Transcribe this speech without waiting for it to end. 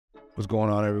What's going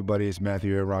on, everybody? It's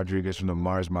Matthew A. Rodriguez from the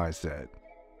Mars Mindset.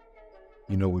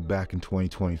 You know, we're back in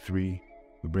 2023.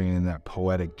 We're bringing in that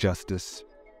poetic justice.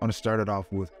 I want to start it off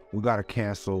with, we got to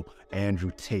cancel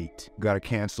Andrew Tate. We got to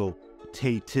cancel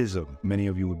Tateism. Many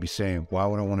of you would be saying, why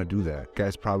would I want to do that?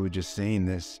 Guy's probably just saying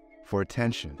this for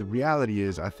attention. The reality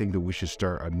is, I think that we should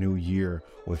start a new year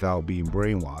without being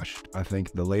brainwashed. I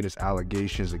think the latest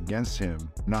allegations against him,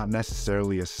 not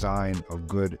necessarily a sign of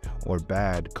good or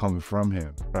bad coming from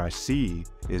him. What I see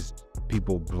is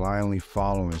people blindly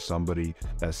following somebody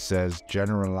that says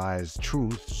generalized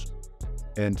truths,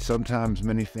 and sometimes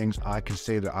many things I can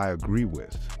say that I agree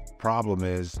with. Problem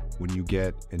is, when you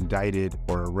get indicted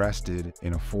or arrested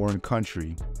in a foreign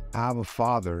country, I have a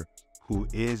father who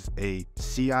is a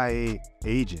CIA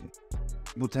agent.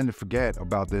 People tend to forget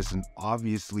about this and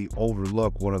obviously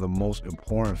overlook one of the most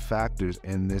important factors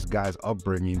in this guy's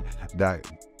upbringing that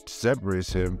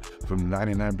separates him from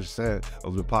 99%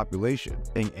 of the population. I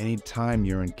think anytime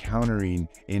you're encountering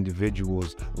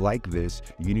individuals like this,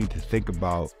 you need to think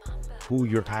about who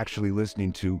you're actually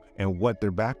listening to and what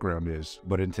their background is.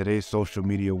 But in today's social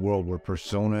media world, where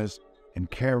personas and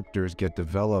characters get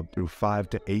developed through 5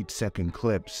 to 8 second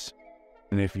clips,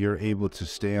 and if you're able to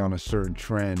stay on a certain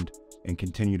trend and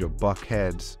continue to buck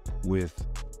heads with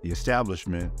the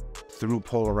establishment, through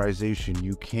polarization,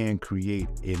 you can create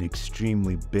an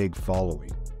extremely big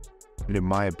following. And in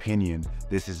my opinion,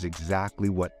 this is exactly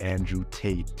what Andrew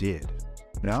Tate did.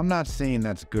 Now, I'm not saying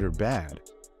that's good or bad.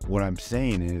 What I'm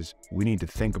saying is we need to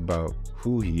think about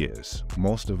who he is.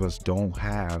 Most of us don't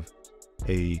have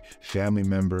a family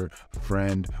member,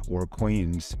 friend, or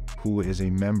acquaintance who is a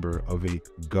member of a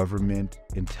government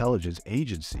intelligence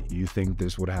agency. You think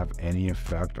this would have any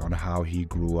effect on how he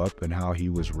grew up and how he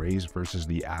was raised versus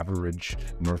the average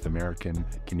North American,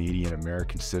 Canadian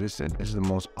American citizen? This is the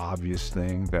most obvious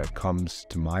thing that comes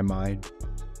to my mind.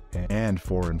 And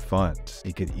foreign funds.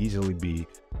 He could easily be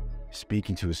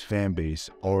speaking to his fan base,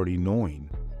 already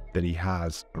knowing that he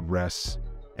has arrests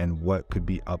and what could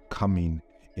be upcoming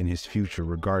in his future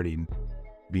regarding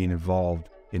being involved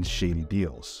in shady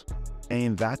deals.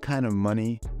 And that kind of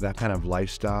money, that kind of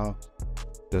lifestyle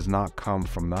does not come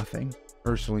from nothing. I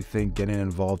personally think getting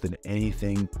involved in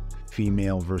anything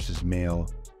female versus male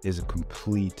is a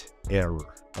complete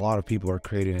error. A lot of people are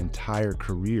creating entire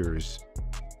careers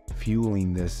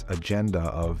fueling this agenda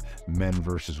of men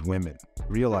versus women,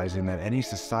 realizing that any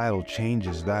societal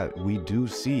changes that we do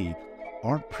see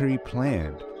aren't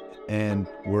pre-planned and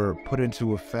were put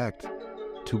into effect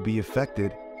to be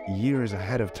affected years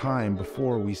ahead of time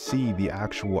before we see the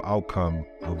actual outcome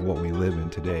of what we live in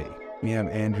today. We have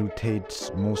Andrew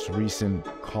Tate's most recent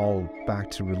call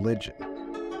back to religion.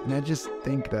 And I just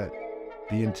think that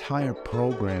the entire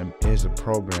program is a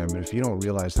program. And if you don't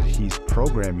realize that he's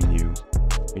programming you,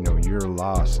 you know, you're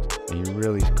lost and you're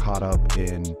really caught up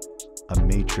in a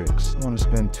matrix. I don't want to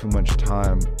spend too much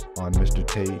time on Mr.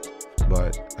 Tate,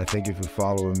 but I think if you're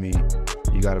following me,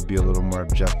 you got to be a little more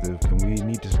objective, and we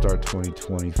need to start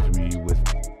 2023 with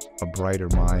a brighter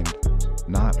mind,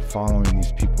 not following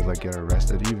these people that get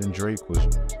arrested. Even Drake was,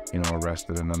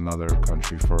 arrested in another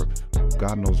country for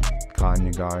God knows,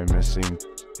 Kanye guy missing,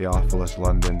 Theophilus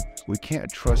London. We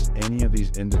can't trust any of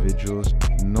these individuals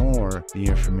nor the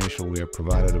information we are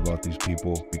provided about these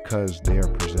people because they are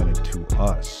presented to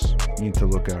us. We need to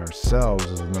look at ourselves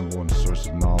as the #1 source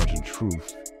of knowledge and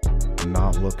truth, and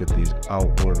not look at these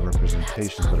outward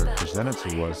representations that are presented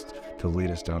to us to lead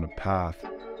us down a path.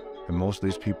 And most of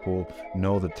these people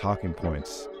know the talking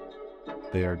points.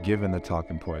 They are given the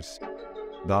talking points.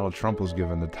 Donald Trump was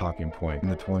given the talking point in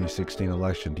the 2016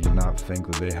 election. Do you not think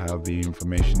that they have the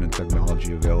information and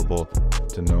technology available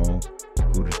to know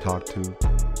who to talk to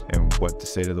and what to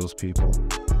say to those people?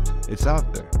 It's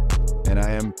out there. And I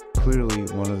am clearly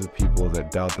one of the people that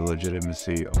doubt the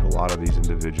legitimacy of a lot of these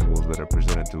individuals that are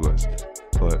presented to us.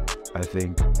 But I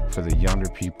think for the younger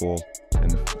people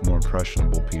and the more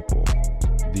impressionable people,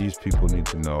 these people need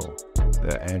to know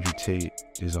that Andrew Tate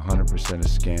is 100% a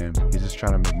scam. He's just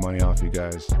trying to make money off you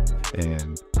guys,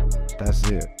 and that's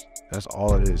it. That's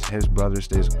all it is. His brother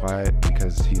stays quiet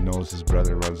because he knows his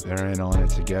brother runs. They're in on it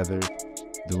together,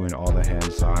 doing all the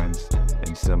hand signs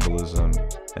and symbolism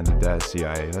and the dad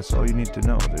CIA. That's all you need to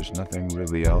know. There's nothing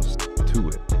really else to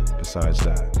it besides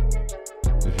that.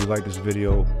 If you like this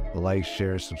video, like,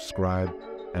 share, subscribe,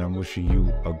 and I'm wishing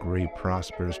you a great,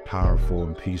 prosperous, powerful,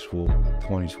 and peaceful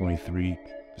 2023.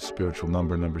 The spiritual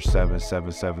number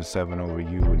 7777 over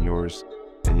you and yours.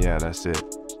 And yeah, that's it.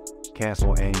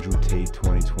 Cancel Andrew Tate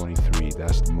 2023.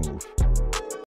 That's the move.